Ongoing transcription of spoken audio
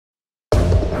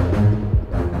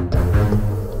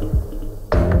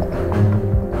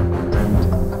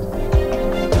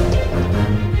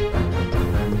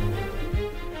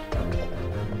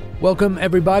Welcome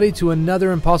everybody to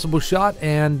another impossible shot,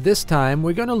 and this time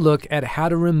we're going to look at how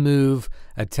to remove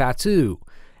a tattoo.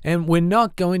 And we're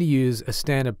not going to use a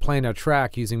standard planar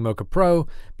track using Mocha Pro,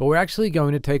 but we're actually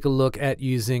going to take a look at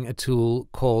using a tool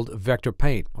called Vector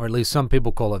Paint, or at least some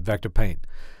people call it Vector Paint.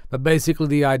 But basically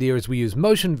the idea is we use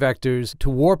motion vectors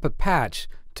to warp a patch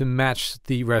to match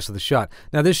the rest of the shot.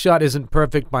 Now this shot isn't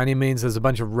perfect by any means. There's a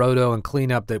bunch of roto and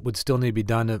cleanup that would still need to be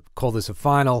done to call this a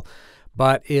final.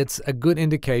 But it's a good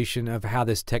indication of how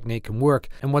this technique can work.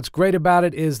 And what's great about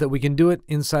it is that we can do it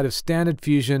inside of standard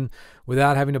Fusion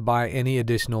without having to buy any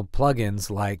additional plugins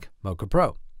like Mocha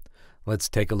Pro. Let's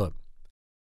take a look.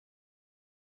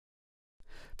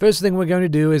 First thing we're going to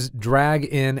do is drag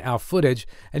in our footage,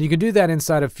 and you can do that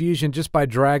inside of Fusion just by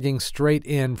dragging straight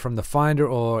in from the Finder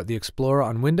or the Explorer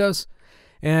on Windows.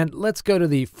 And let's go to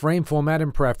the frame format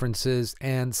and preferences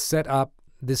and set up.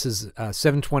 This is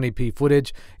 720p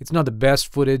footage. It's not the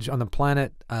best footage on the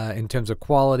planet in terms of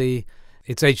quality.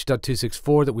 It's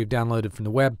H.264 that we've downloaded from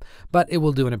the web, but it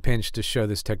will do in a pinch to show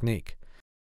this technique.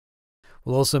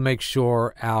 We'll also make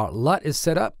sure our LUT is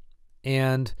set up,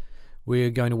 and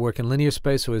we're going to work in linear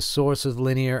space, so a source is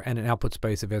linear and an output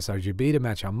space of sRGB to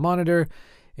match our monitor,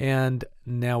 and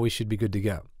now we should be good to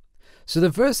go. So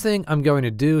the first thing I'm going to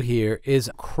do here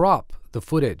is crop the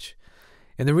footage.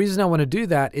 And the reason I want to do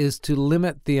that is to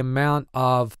limit the amount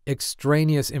of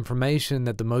extraneous information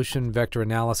that the motion vector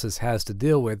analysis has to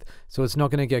deal with, so it's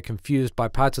not going to get confused by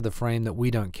parts of the frame that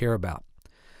we don't care about.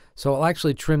 So I'll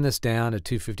actually trim this down to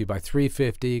 250 by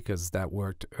 350 because that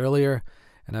worked earlier.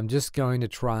 And I'm just going to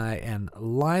try and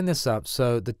line this up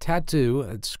so the tattoo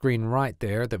at screen right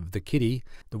there, the kitty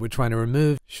that we're trying to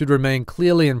remove, should remain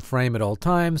clearly in frame at all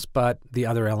times, but the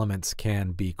other elements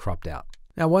can be cropped out.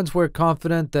 Now, once we're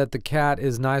confident that the cat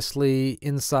is nicely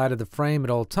inside of the frame at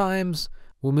all times,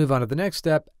 we'll move on to the next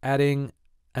step, adding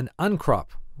an uncrop.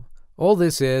 All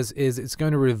this is it's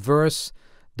going to reverse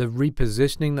the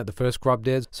repositioning that the first crop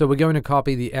did. So we're going to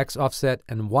copy the X offset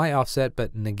and Y offset,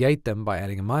 but negate them by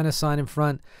adding a minus sign in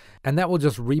front, and that will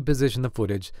just reposition the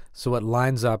footage so it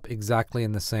lines up exactly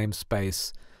in the same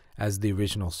space as the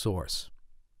original source.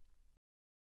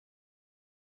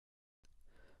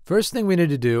 First thing we need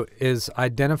to do is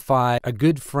identify a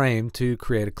good frame to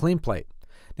create a clean plate.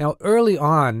 Now early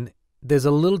on, there's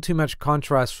a little too much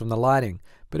contrast from the lighting,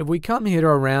 but if we come here to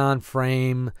around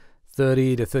frame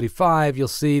 30 to 35, you'll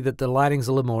see that the lighting's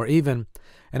a little more even.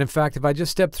 And in fact, if I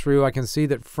just step through, I can see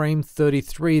that frame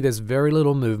 33, there's very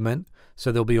little movement,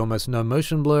 so there'll be almost no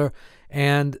motion blur,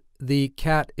 and the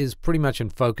cat is pretty much in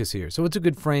focus here. So it's a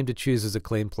good frame to choose as a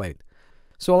clean plate.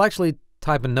 So I'll actually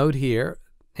type a note here,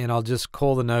 and I'll just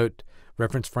call the note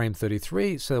reference frame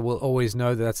 33, so we'll always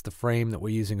know that that's the frame that we're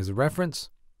using as a reference.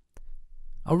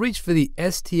 I'll reach for the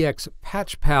STX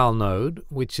Patch Pal node,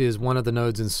 which is one of the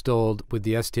nodes installed with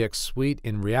the STX suite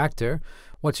in Reactor.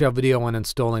 Watch our video on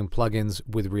installing plugins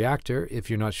with Reactor if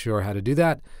you're not sure how to do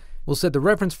that. We'll set the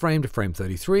reference frame to frame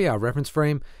 33, our reference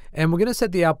frame, and we're going to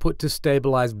set the output to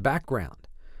stabilize background.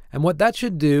 And what that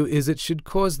should do is it should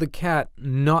cause the cat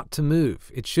not to move.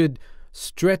 It should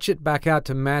stretch it back out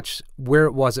to match where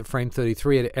it was at frame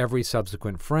 33 at every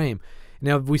subsequent frame.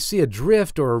 Now, if we see a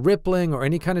drift or a rippling or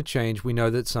any kind of change, we know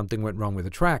that something went wrong with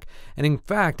the track. And in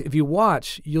fact, if you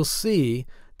watch, you'll see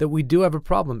that we do have a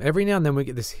problem. Every now and then we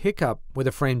get this hiccup where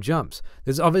the frame jumps.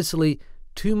 There's obviously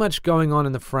too much going on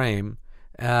in the frame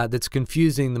that's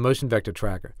confusing the motion vector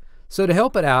tracker. So to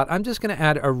help it out, I'm just going to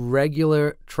add a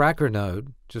regular tracker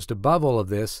node just above all of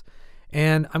this,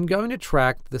 and I'm going to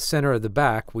track the center of the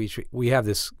back. We have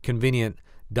this convenient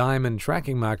diamond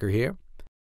tracking marker here.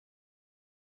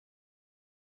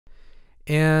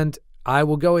 And I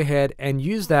will go ahead and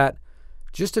use that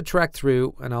just to track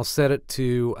through, and I'll set it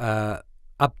to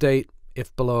update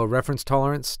if below a reference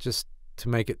tolerance, just to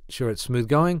make it sure it's smooth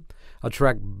going. I'll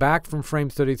track back from frame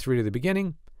 33 to the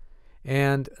beginning,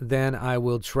 and then I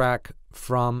will track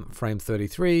from frame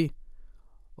 33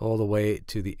 all the way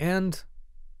to the end.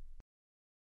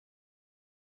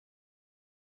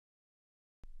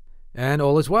 And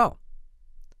all is well.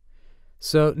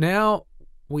 So now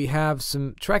we have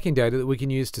some tracking data that we can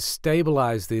use to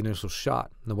stabilize the initial shot.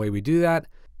 And the way we do that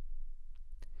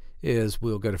is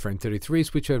we'll go to frame 33,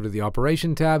 switch over to the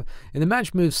Operation tab. In the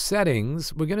Match Move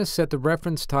settings, we're going to set the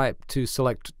reference type to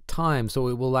select time, so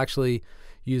it will actually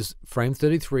use frame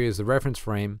 33 as the reference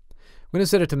frame. We're going to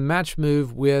set it to Match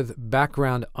Move with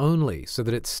background only so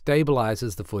that it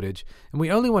stabilizes the footage. And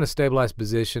we only want to stabilize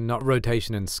position, not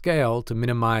rotation and scale, to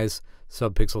minimize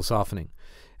subpixel softening.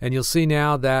 And you'll see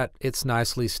now that it's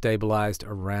nicely stabilized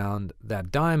around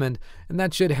that diamond, and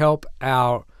that should help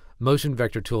our motion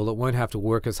vector tool, it won't have to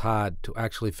work as hard to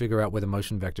actually figure out where the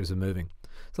motion vectors are moving.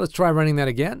 So let's try running that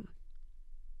again.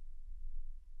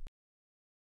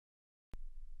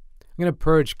 I'm going to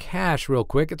purge cache real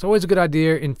quick. It's always a good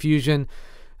idea in Fusion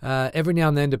every now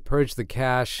and then to purge the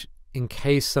cache in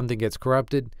case something gets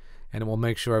corrupted, and it will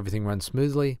make sure everything runs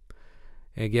smoothly.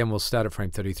 And again, we'll start at frame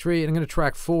 33, and I'm going to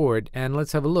track forward, and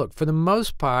let's have a look. For the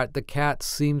most part, the cat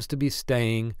seems to be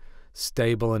staying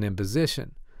stable and in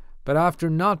position. But after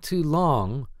not too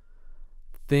long,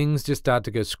 things just start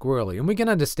to go squirrely. And we can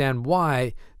understand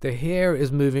why. The hair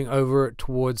is moving over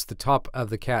towards the top of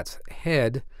the cat's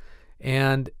head,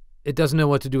 and it doesn't know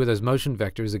what to do with those motion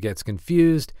vectors. It gets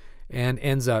confused and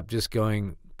ends up just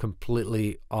going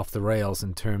completely off the rails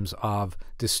in terms of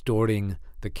distorting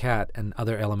the cat and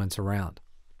other elements around.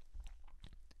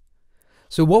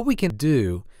 So what we can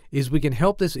do is we can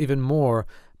help this even more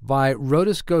by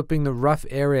rotoscoping the rough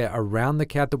area around the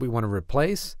cat that we want to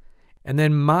replace, and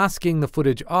then masking the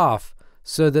footage off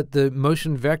so that the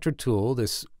motion vector tool,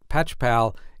 this patch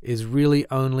pal, is really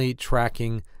only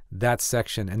tracking that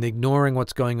section and ignoring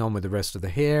what's going on with the rest of the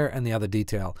hair and the other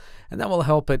detail. And that will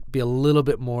help it be a little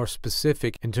bit more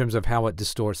specific in terms of how it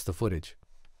distorts the footage.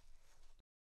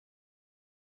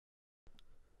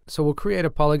 So we'll create a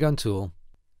polygon tool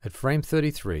at frame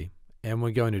 33, and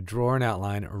we're going to draw an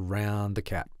outline around the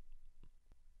cat.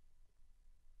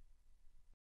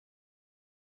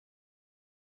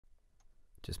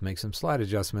 Just make some slight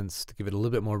adjustments to give it a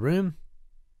little bit more room.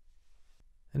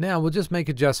 And now we'll just make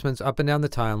adjustments up and down the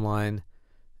timeline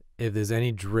if there's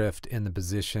any drift in the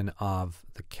position of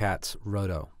the cat's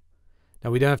roto.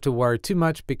 Now we don't have to worry too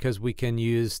much because we can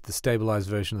use the stabilized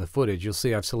version of the footage. You'll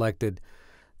see I've selected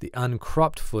the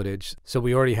uncropped footage, so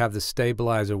we already have the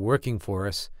stabilizer working for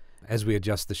us as we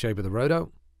adjust the shape of the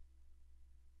roto.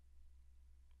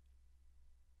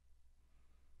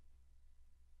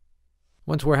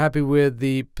 Once we're happy with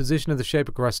the position of the shape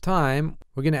across time,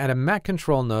 we're going to add a matte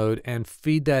control node and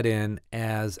feed that in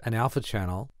as an alpha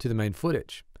channel to the main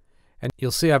footage. And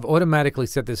you'll see I've automatically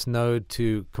set this node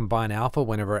to combine alpha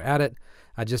whenever I add it.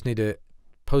 I just need to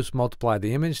post-multiply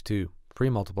the image to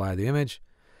pre-multiply the image.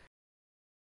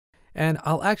 And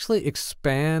I'll actually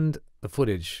expand the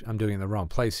footage. I'm doing it in the wrong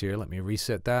place here. Let me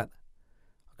reset that.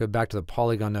 I'll go back to the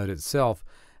polygon node itself.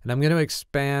 And I'm going to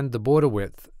expand the border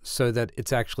width so that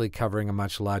it's actually covering a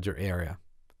much larger area.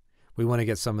 We want to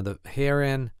get some of the hair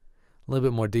in, a little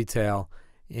bit more detail,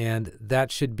 and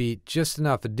that should be just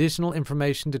enough additional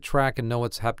information to track and know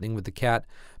what's happening with the cat,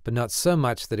 but not so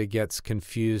much that it gets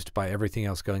confused by everything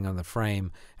else going on in the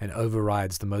frame and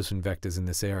overrides the motion vectors in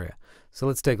this area. So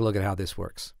let's take a look at how this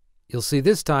works. You'll see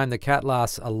this time the cat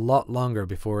lasts a lot longer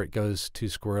before it goes too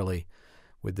squirrely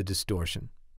with the distortion.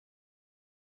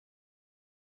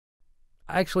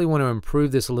 I actually want to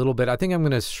improve this a little bit. I think I'm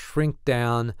going to shrink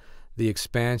down the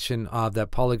expansion of that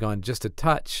polygon just a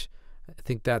touch. I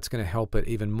think that's going to help it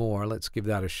even more. Let's give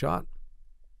that a shot.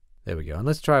 There we go. And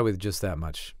let's try with just that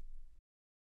much.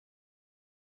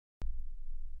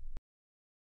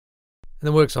 And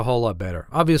it works a whole lot better.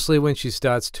 Obviously, when she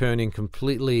starts turning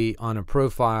completely on a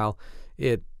profile,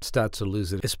 it starts to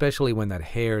lose it, especially when that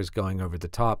hair is going over the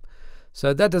top.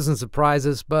 So that doesn't surprise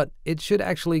us, but it should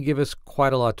actually give us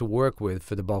quite a lot to work with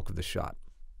for the bulk of the shot.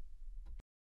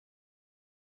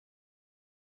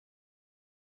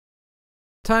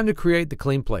 Time to create the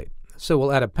clean plate. So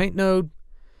we'll add a paint node,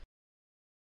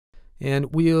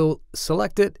 and we'll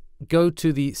select it, go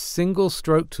to the single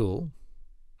stroke tool,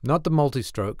 not the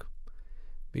multi-stroke,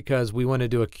 because we want to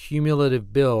do a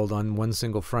cumulative build on one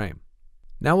single frame.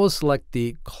 Now we'll select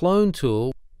the clone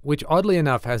tool, which oddly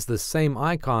enough has the same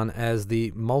icon as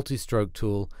the multi-stroke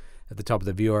tool at the top of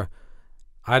the viewer.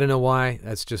 I don't know why,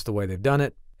 that's just the way they've done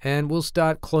it. And we'll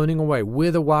start cloning away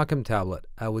with a Wacom tablet.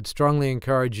 I would strongly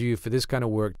encourage you for this kind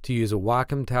of work to use a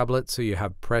Wacom tablet so you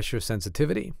have pressure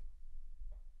sensitivity.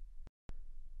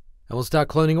 And we'll start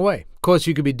cloning away. Of course,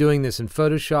 you could be doing this in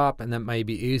Photoshop, and that may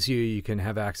be easier. You can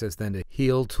have access then to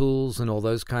heal tools and all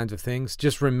those kinds of things.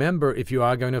 Just remember, if you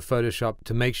are going to Photoshop,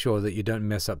 to make sure that you don't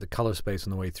mess up the color space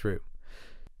on the way through.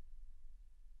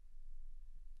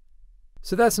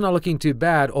 So that's not looking too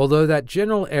bad, although that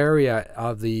general area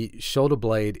of the shoulder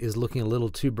blade is looking a little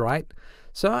too bright.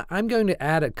 So I'm going to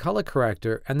add a color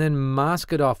corrector and then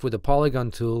mask it off with a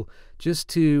polygon tool just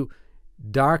to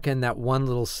darken that one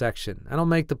little section. And I'll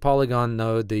make the polygon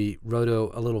node, the roto,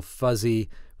 a little fuzzy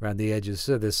around the edges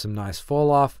so there's some nice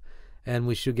fall off, and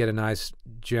we should get a nice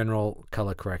general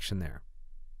color correction there.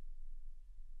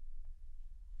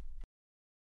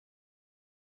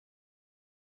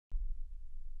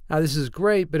 Now this is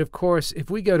great, but of course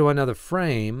if we go to another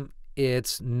frame,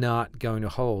 it's not going to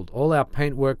hold. All our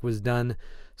paint work was done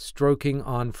stroking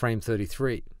on frame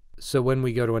 33. So when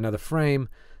we go to another frame,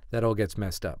 that all gets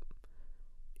messed up.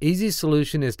 Easy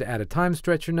solution is to add a time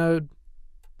stretcher node,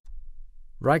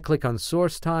 right-click on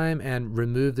source time and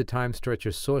remove the time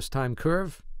stretcher source time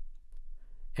curve,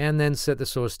 and then set the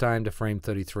source time to frame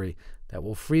 33. That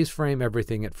will freeze frame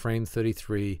everything at frame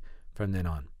 33 from then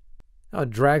on. I'll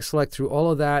drag select through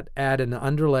all of that, add an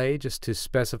underlay just to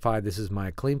specify this is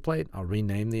my clean plate. I'll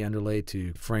rename the underlay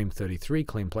to frame 33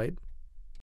 clean plate.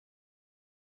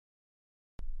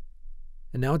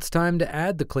 And now it's time to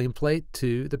add the clean plate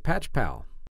to the patch pal.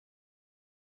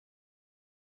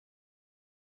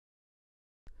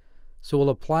 So we'll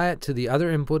apply it to the other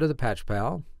input of the patch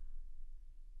pal,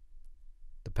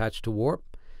 the patch to warp,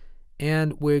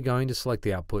 and we're going to select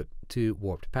the output to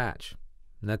warped patch.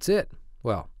 And that's it.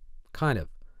 Well, kind of.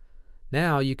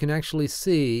 Now you can actually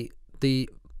see the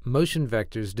motion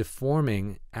vectors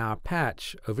deforming our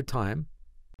patch over time.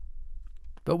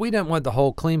 But we don't want the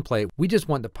whole clean plate. We just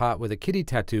want the part where the kitty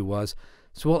tattoo was.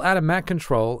 So we'll add a matte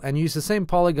control and use the same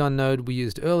polygon node we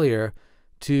used earlier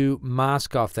to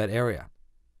mask off that area.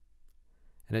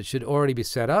 And it should already be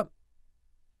set up.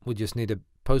 We just need to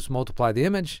post-multiply the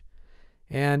image.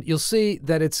 And you'll see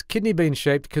that it's kidney bean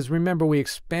shaped because remember we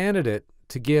expanded it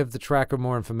to give the tracker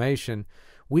more information.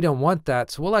 We don't want that,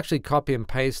 so we'll actually copy and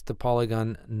paste the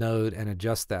polygon node and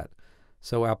adjust that.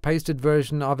 So our pasted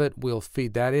version of it, we'll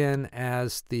feed that in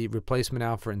as the replacement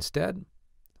alpha instead.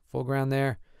 Foreground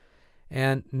there.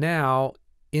 And now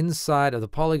inside of the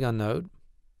polygon node,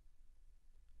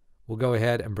 we'll go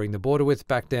ahead and bring the border width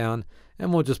back down,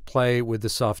 and we'll just play with the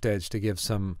soft edge to give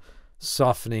some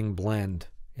softening blend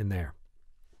in there.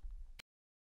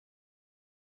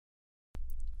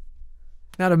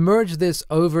 Now to merge this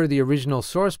over the original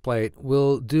source plate,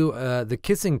 we'll do the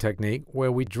kissing technique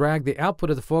where we drag the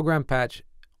output of the foreground patch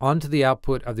onto the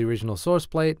output of the original source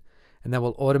plate, and that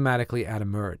will automatically add a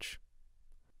merge.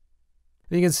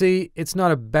 And you can see it's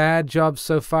not a bad job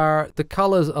so far. The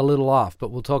color's a little off, but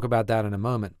we'll talk about that in a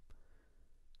moment.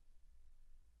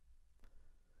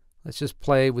 Let's just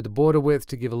play with the border width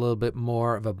to give a little bit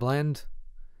more of a blend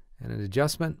and an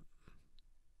adjustment.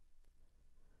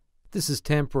 This is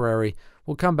temporary.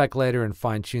 We'll come back later and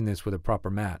fine-tune this with a proper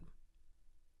matte.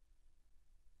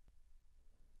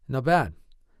 Not bad.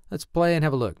 Let's play and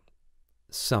have a look.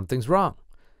 Something's wrong.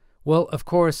 Well, of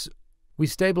course, we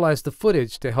stabilized the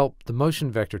footage to help the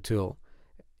motion vector tool,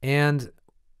 and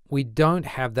we don't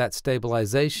have that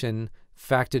stabilization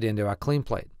factored into our clean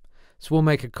plate. So we'll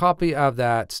make a copy of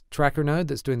that tracker node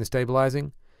that's doing the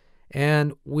stabilizing,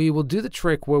 and we will do the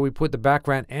trick where we put the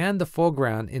background and the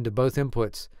foreground into both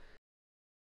inputs.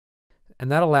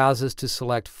 And that allows us to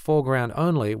select foreground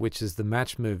only, which is the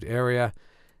match moved area,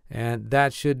 and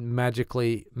that should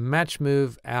magically match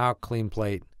move our clean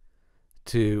plate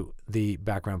to the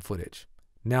background footage.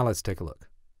 Now let's take a look.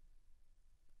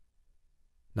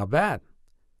 Not bad.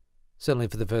 Certainly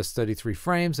for the first 33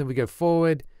 frames, and we go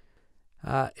forward,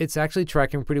 it's actually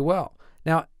tracking pretty well.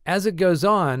 Now, as it goes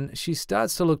on, she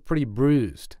starts to look pretty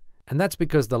bruised, and that's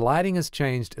because the lighting has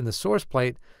changed in the source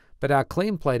plate, but our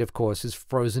clean plate, of course, is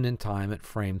frozen in time at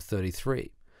frame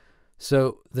 33.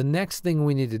 So the next thing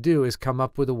we need to do is come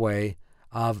up with a way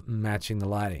of matching the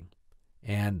lighting.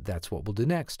 And that's what we'll do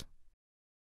next.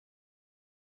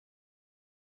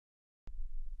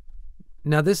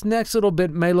 Now this next little bit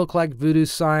may look like voodoo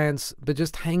science, but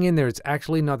just hang in there. It's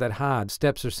actually not that hard.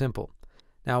 Steps are simple.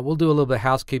 Now we'll do a little bit of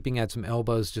housekeeping, add some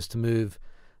elbows just to move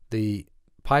the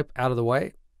pipe out of the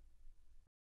way.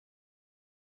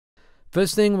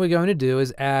 First thing we're going to do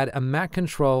is add a matte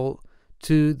control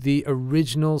to the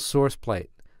original source plate.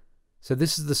 So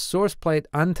this is the source plate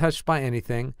untouched by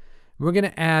anything. We're going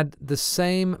to add the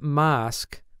same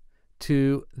mask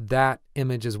to that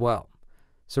image as well.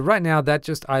 So right now that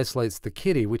just isolates the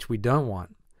kitty, which we don't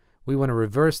want. We want to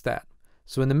reverse that.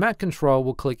 So in the matte control,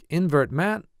 we'll click invert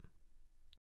matte,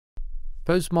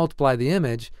 post multiply the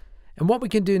image, and what we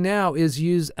can do now is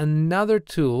use another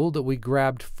tool that we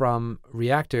grabbed from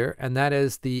Reactor, and that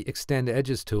is the Extend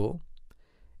Edges tool.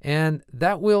 And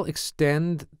that will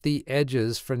extend the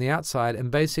edges from the outside and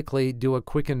basically do a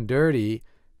quick and dirty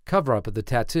cover-up of the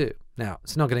tattoo. Now,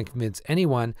 it's not going to convince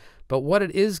anyone, but what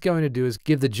it is going to do is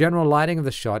give the general lighting of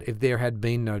the shot if there had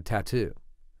been no tattoo.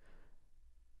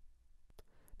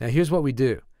 Now, here's what we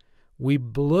do. We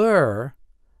blur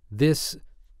this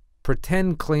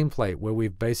pretend clean plate where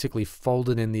we've basically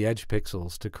folded in the edge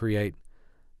pixels to create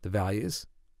the values.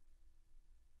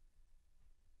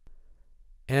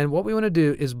 And what we want to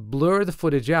do is blur the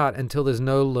footage out until there's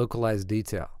no localized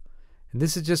detail. And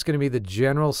this is just going to be the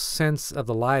general sense of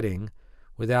the lighting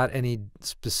without any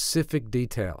specific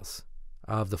details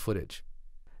of the footage.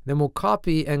 Then we'll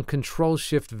copy and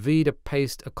Control-Shift-V to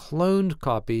paste a cloned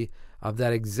copy of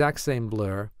that exact same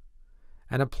blur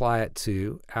and apply it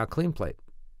to our clean plate.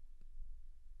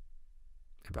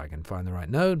 If I can find the right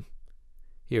node,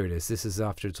 here it is. This is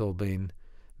after it's all been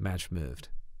match moved.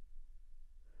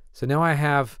 So now I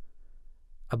have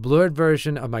a blurred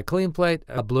version of my clean plate,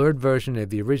 a blurred version of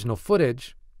the original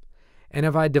footage, and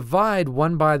if I divide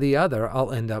one by the other,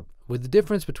 I'll end up with the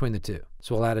difference between the two.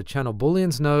 So I'll add a channel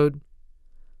booleans node.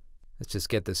 Let's just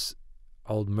get this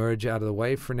old merge out of the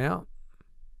way for now.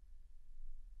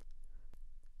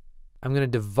 I'm going to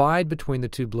divide between the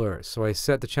two blurs. So I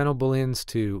set the channel booleans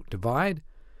to divide.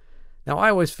 Now I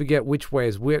always forget which way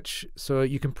is which, so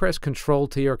you can press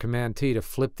Control-T or Command-T to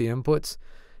flip the inputs.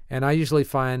 And I usually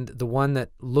find the one that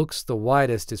looks the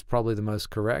widest is probably the most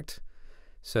correct.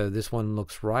 So this one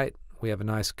looks right. We have a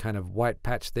nice kind of white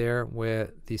patch there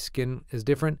where the skin is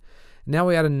different. Now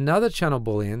we add another channel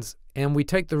booleans, and we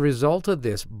take the result of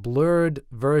this blurred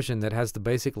version that has the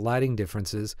basic lighting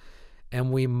differences,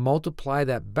 and we multiply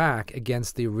that back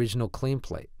against the original clean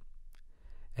plate.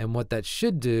 And what that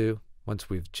should do, once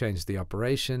we've changed the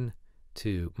operation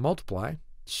to multiply,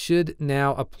 should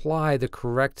now apply the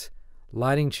correct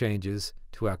lighting changes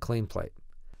to our clean plate.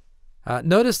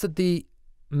 Notice that the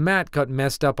matte got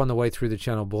messed up on the way through the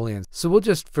channel booleans. So we'll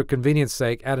just, for convenience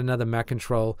sake, add another matte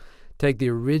control, take the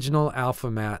original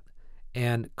alpha matte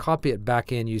and copy it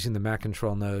back in using the matte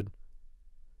control node.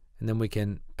 And then we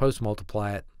can post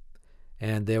multiply it.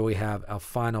 And there we have our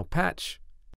final patch.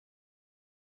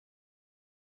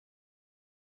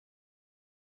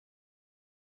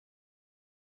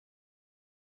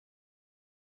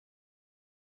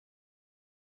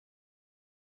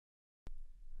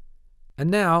 And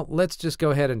now let's just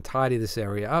go ahead and tidy this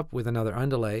area up with another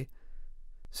underlay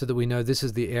so that we know this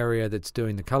is the area that's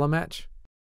doing the color match.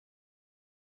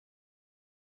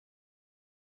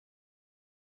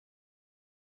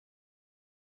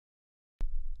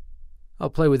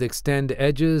 I'll play with extend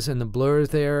edges and the blurs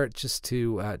there just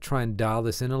to try and dial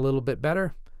this in a little bit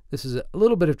better. This is a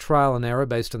little bit of trial and error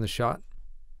based on the shot.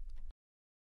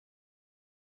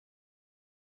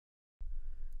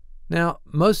 Now,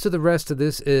 most of the rest of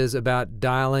this is about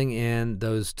dialing in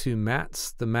those two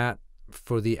mattes, the matte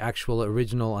for the actual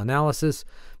original analysis,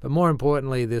 but more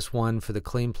importantly, this one for the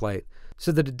clean plate,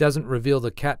 so that it doesn't reveal the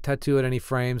cat tattoo at any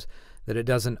frames, that it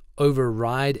doesn't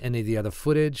override any of the other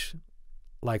footage,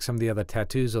 like some of the other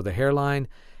tattoos or the hairline,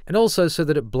 and also so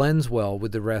that it blends well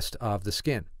with the rest of the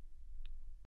skin.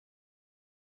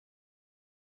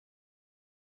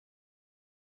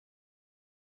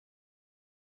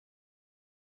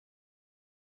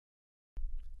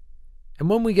 And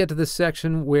when we get to the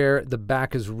section where the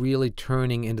back is really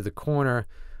turning into the corner,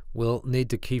 we'll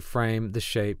need to keyframe the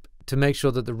shape to make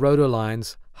sure that the rotor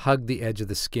lines hug the edge of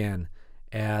the skin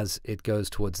as it goes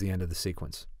towards the end of the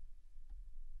sequence.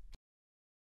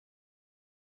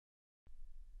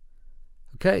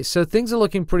 Okay, so things are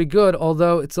looking pretty good,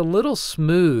 although it's a little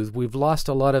smooth. We've lost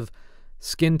a lot of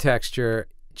skin texture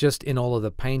just in all of the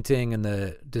painting and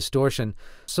the distortion.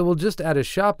 So we'll just add a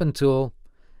sharpen tool.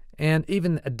 And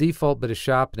even a default bit of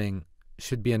sharpening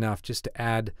should be enough just to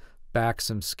add back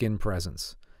some skin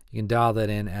presence. You can dial that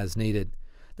in as needed.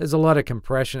 There's a lot of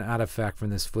compression artifact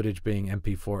from this footage being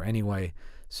MP4 anyway,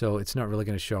 so it's not really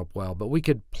going to show up well. But we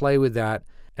could play with that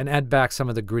and add back some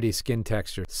of the gritty skin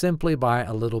texture simply by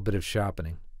a little bit of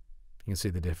sharpening. You can see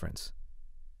the difference.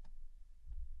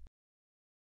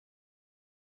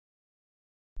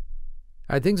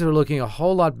 All right, things are looking a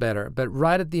whole lot better, but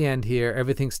right at the end here,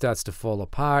 everything starts to fall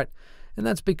apart, and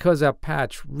that's because our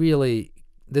patch really,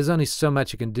 there's only so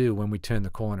much you can do when we turn the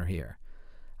corner here.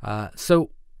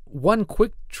 So one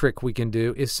quick trick we can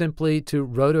do is simply to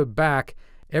rotor back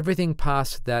everything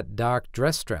past that dark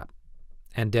dress strap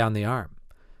and down the arm.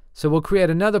 So we'll create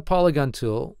another polygon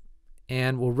tool,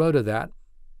 and we'll rotor that.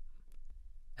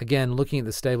 Again, looking at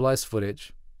the stabilized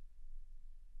footage.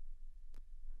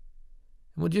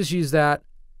 And we'll just use that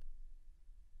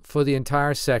for the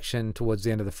entire section towards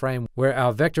the end of the frame where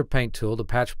our vector paint tool, the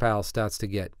patch pal, starts to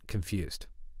get confused.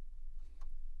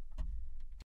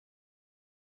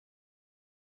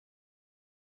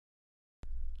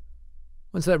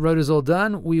 Once that rotor is all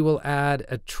done, we will add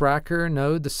a tracker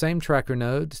node, the same tracker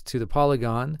node, to the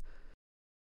polygon.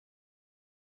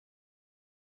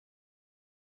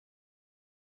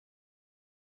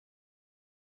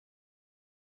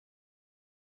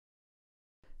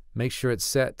 Make sure it's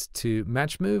set to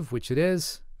match move, which it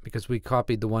is, because we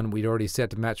copied the one we'd already set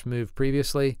to match move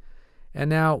previously. And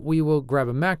now we will grab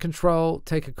a matte control,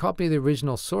 take a copy of the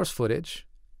original source footage,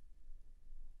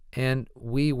 and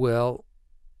we will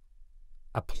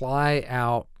apply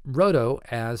our roto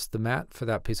as the matte for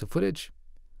that piece of footage.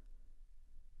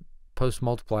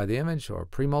 Post-multiply the image or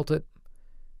pre-mult it.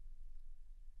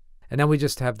 And now we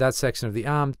just have that section of the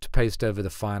arm to paste over the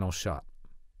final shot.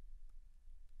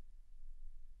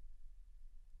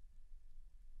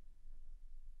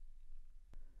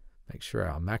 Make sure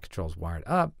our Mac control is wired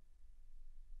up.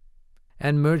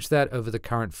 And merge that over the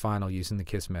current final using the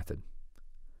KISS method.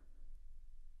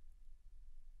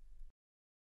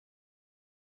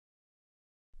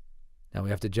 Now we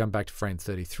have to jump back to frame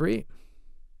 33.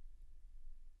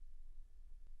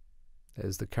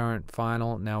 There's the current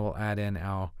final. Now we'll add in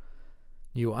our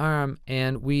new arm,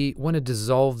 and we want to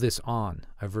dissolve this on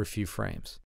over a few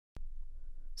frames.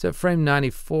 So at frame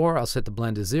 94, I'll set the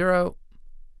blend to 0,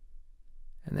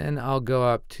 and then I'll go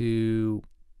up to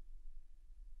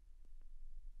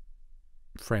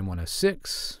frame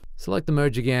 106, select the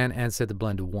merge again, and set the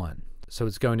blend to 1. So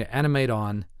it's going to animate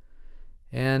on,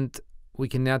 and we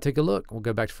can now take a look. We'll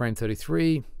go back to frame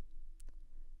 33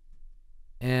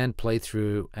 and play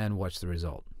through and watch the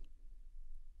result.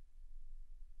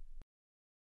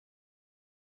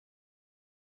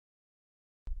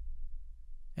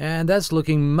 And that's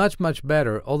looking much, much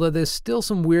better, although there's still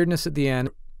some weirdness at the end,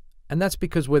 and that's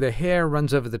because where the hair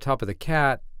runs over the top of the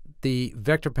cat, the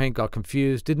vector paint got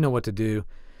confused, didn't know what to do,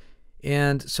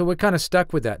 and so we're kind of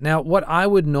stuck with that. Now, what I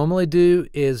would normally do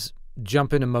is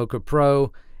jump into Mocha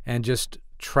Pro and just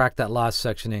track that last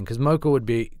section in, because Mocha would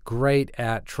be great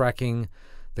at tracking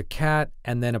the cat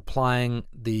and then applying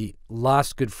the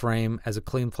last good frame as a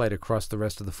clean plate across the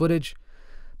rest of the footage.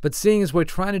 But seeing as we're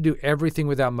trying to do everything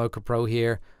without Mocha Pro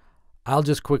here, I'll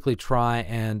just quickly try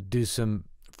and do some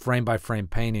frame-by-frame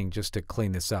painting just to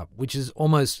clean this up, which is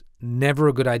almost never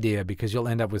a good idea because you'll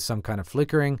end up with some kind of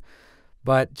flickering.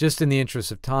 But just in the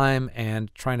interest of time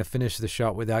and trying to finish the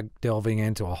shot without delving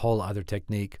into a whole other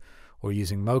technique or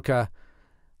using Mocha,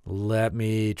 let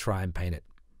me try and paint it.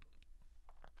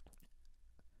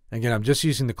 Again, I'm just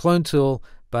using the clone tool,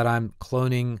 but I'm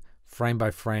cloning frame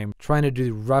by frame, trying to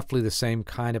do roughly the same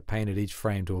kind of paint at each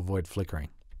frame to avoid flickering.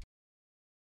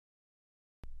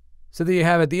 So there you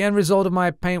have it, the end result of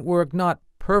my paint work. Not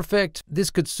perfect. This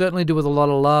could certainly do with a lot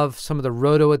of love. Some of the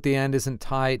roto at the end isn't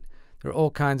tight. There are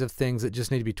all kinds of things that just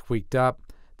need to be tweaked up.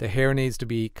 The hair needs to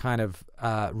be kind of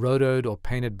rotoed or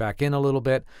painted back in a little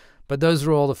bit. But those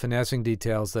are all the finessing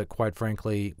details that, quite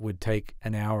frankly, would take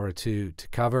an hour or two to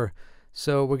cover.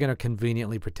 So we're going to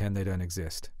conveniently pretend they don't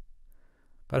exist.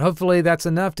 But hopefully that's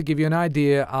enough to give you an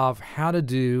idea of how to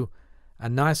do a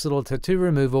nice little tattoo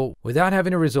removal without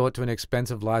having to resort to an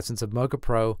expensive license of Mocha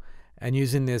Pro and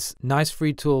using this nice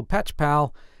free tool, Patch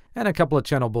Pal, and a couple of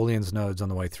channel booleans nodes on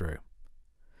the way through.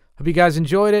 Hope you guys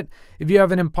enjoyed it. If you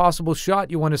have an impossible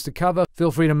shot you want us to cover,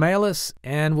 feel free to mail us,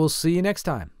 and we'll see you next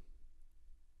time.